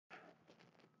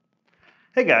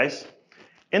Hey guys,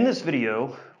 in this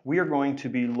video we are going to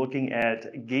be looking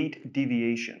at gait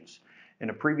deviations. In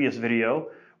a previous video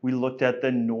we looked at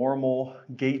the normal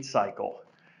gait cycle.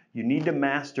 You need to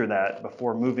master that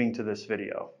before moving to this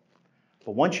video.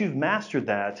 But once you've mastered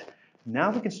that,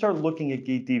 now we can start looking at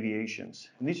gait deviations.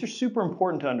 And these are super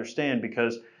important to understand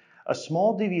because a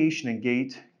small deviation in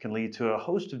gait can lead to a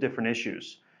host of different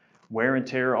issues. Wear and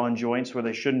tear on joints where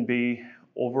they shouldn't be,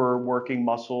 overworking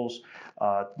muscles,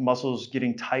 muscles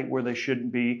getting tight where they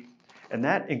shouldn't be. And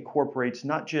that incorporates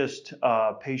not just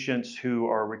patients who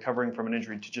are recovering from an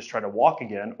injury to just try to walk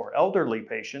again, or elderly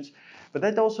patients, but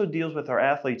that also deals with our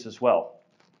athletes as well.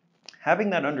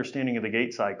 Having that understanding of the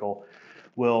gait cycle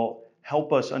will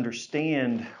help us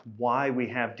understand why we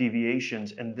have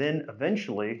deviations, and then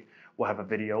eventually we'll have a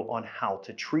video on how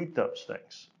to treat those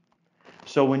things.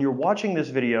 So when you're watching this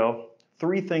video,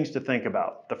 three things to think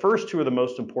about. The first two are the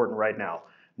most important right now.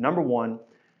 Number one,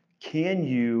 can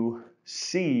you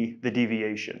see the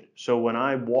deviation? So when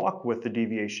I walk with the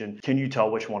deviation, can you tell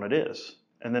which one it is?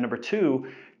 And then number two,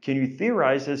 can you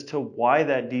theorize as to why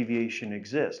that deviation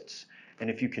exists? And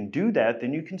if you can do that,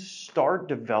 then you can start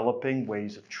developing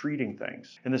ways of treating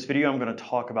things. In this video, I'm going to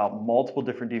talk about multiple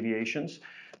different deviations.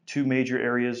 Two major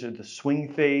areas are the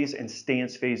swing phase and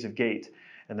stance phase of gait,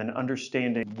 and then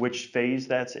understanding which phase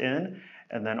that's in.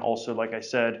 And then also, like I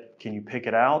said, can you pick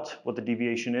it out, what the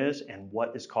deviation is, and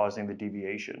what is causing the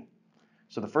deviation?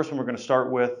 So the first one we're going to start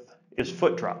with is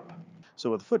foot drop.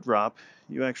 So with foot drop,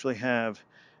 you actually have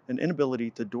an inability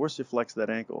to dorsiflex that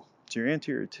ankle. So your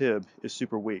anterior tib is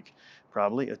super weak,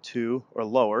 probably a 2 or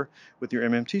lower with your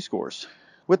MMT scores.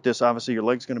 With this, obviously your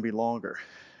leg's going to be longer.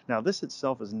 Now this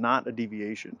itself is not a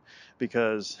deviation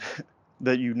because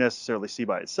that you necessarily see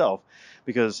by itself,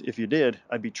 because if you did,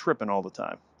 I'd be tripping all the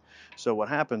time. So what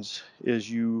happens is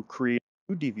you create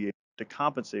a new deviation to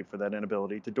compensate for that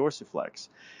inability to dorsiflex.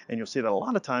 And you'll see that a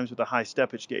lot of times with a high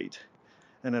steppage gait,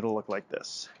 and it'll look like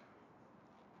this.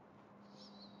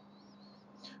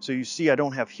 So you see I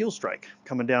don't have heel strike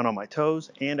coming down on my toes,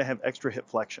 and I have extra hip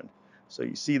flexion. So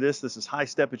you see this is high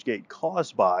steppage gait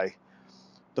caused by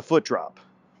the foot drop.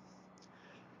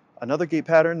 Another gait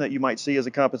pattern that you might see as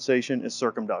a compensation is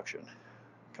circumduction,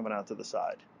 coming out to the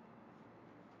side.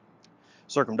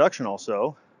 Circumduction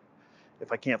also,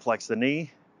 if I can't flex the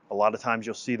knee, a lot of times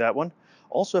you'll see that one.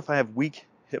 Also, if I have weak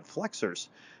hip flexors,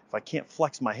 if I can't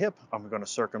flex my hip, I'm going to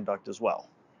circumduct as well.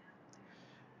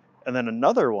 And then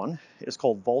another one is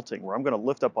called vaulting, where I'm going to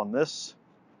lift up on this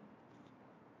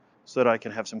so that I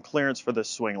can have some clearance for this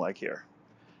swing like here.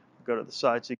 Go to the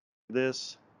side so you can do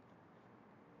this.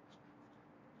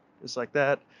 Just like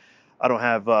that. I don't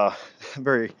have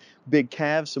very big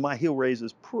calves, so my heel raise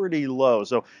is pretty low.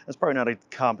 So that's probably not a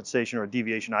compensation or a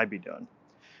deviation I'd be doing.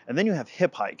 And then you have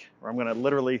hip hike, where I'm going to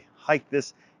literally hike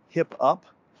this hip up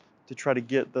to try to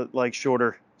get the leg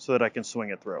shorter so that I can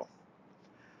swing it through.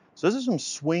 So those are some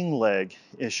swing leg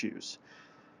issues.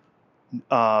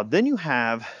 Then you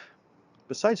have,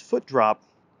 besides foot drop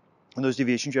and those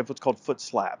deviations, you have what's called foot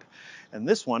slap. And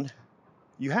this one,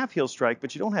 you have heel strike,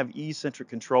 but you don't have eccentric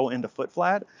control into foot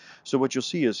flat. So what you'll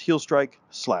see is heel strike,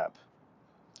 slap,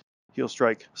 heel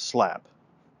strike, slap.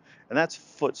 And that's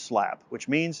foot slap, which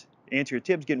means anterior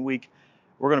tib's getting weak.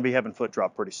 We're going to be having foot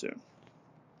drop pretty soon.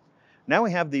 Now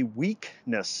we have the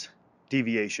weakness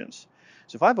deviations.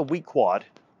 So if I have a weak quad,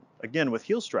 again with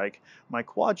heel strike, my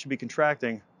quad should be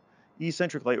contracting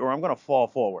eccentrically, or I'm going to fall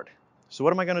forward. So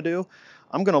what am I going to do?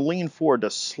 I'm going to lean forward to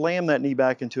slam that knee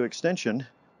back into extension,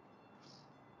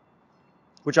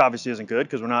 which obviously isn't good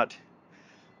because we're not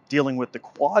dealing with the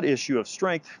quad issue of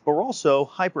strength, but we're also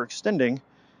hyperextending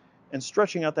and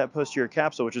stretching out that posterior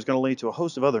capsule, which is going to lead to a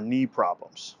host of other knee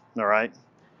problems. All right.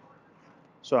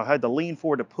 So I had to lean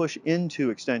forward to push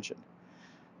into extension.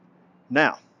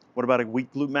 Now, what about a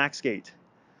weak glute max gait?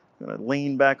 I'm going to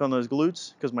lean back on those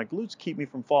glutes because my glutes keep me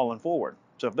from falling forward.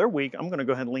 So if they're weak, I'm going to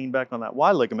go ahead and lean back on that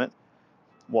Y ligament,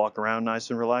 walk around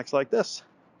nice and relaxed like this.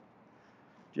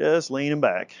 Just leaning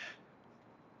back.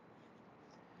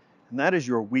 And that is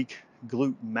your weak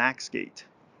glute max gait.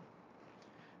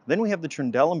 Then we have the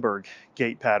Trendelenburg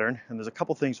gait pattern, and there's a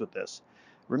couple things with this.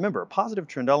 Remember, a positive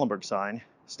Trendelenburg sign,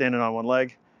 standing on one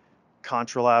leg,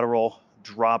 contralateral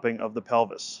dropping of the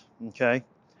pelvis, okay?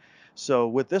 So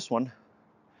with this one,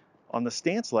 on the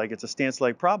stance leg, it's a stance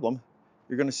leg problem,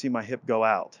 you're going to see my hip go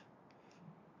out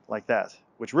like that,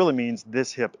 which really means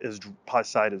this hip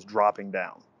side is dropping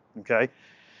down, okay?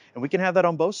 And we can have that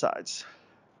on both sides.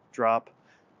 Drop,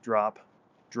 drop,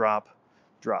 drop,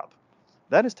 drop.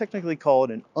 That is technically called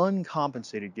an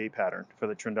uncompensated gait pattern for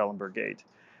the Trendelenburg gait.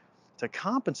 To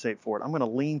compensate for it, I'm going to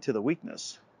lean to the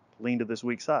weakness, lean to this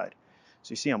weak side.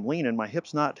 So you see I'm leaning, my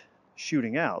hip's not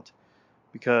shooting out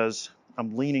because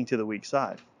I'm leaning to the weak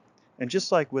side. And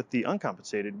just like with the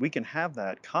uncompensated, we can have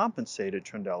that compensated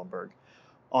Trendelenburg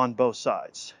on both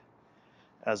sides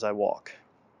as I walk.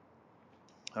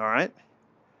 All right.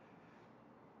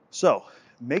 So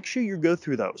make sure you go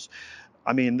through those.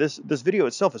 I mean, this video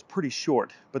itself is pretty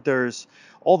short, but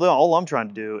all I'm trying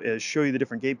to do is show you the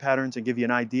different gait patterns and give you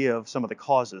an idea of some of the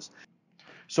causes.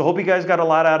 So hope you guys got a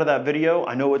lot out of that video.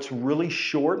 I know it's really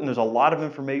short and there's a lot of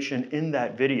information in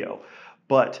that video,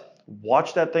 but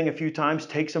watch that thing a few times,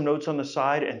 take some notes on the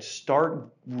side, and start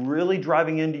really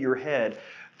driving into your head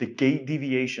the gait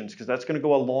deviations, because that's going to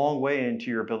go a long way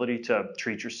into your ability to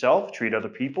treat yourself, treat other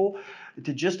people,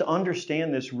 to just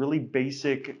understand this really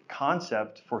basic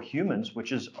concept for humans,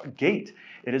 which is gait.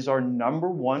 It is our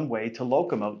 #1 way to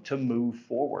locomote, to move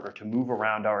forward or to move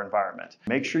around our environment.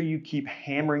 Make sure you keep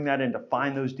hammering that in to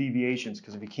find those deviations,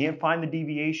 because if you can't find the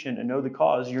deviation and know the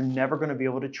cause, you're never going to be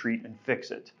able to treat and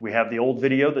fix it. We have the old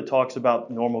video that talks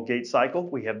about normal gait cycle.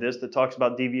 We have this that talks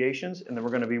about deviations, and then we're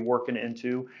going to be working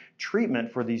into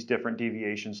treatment for these different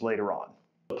deviations later on.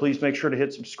 Please make sure to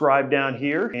hit subscribe down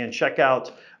here and check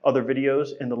out other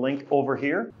videos in the link over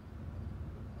here.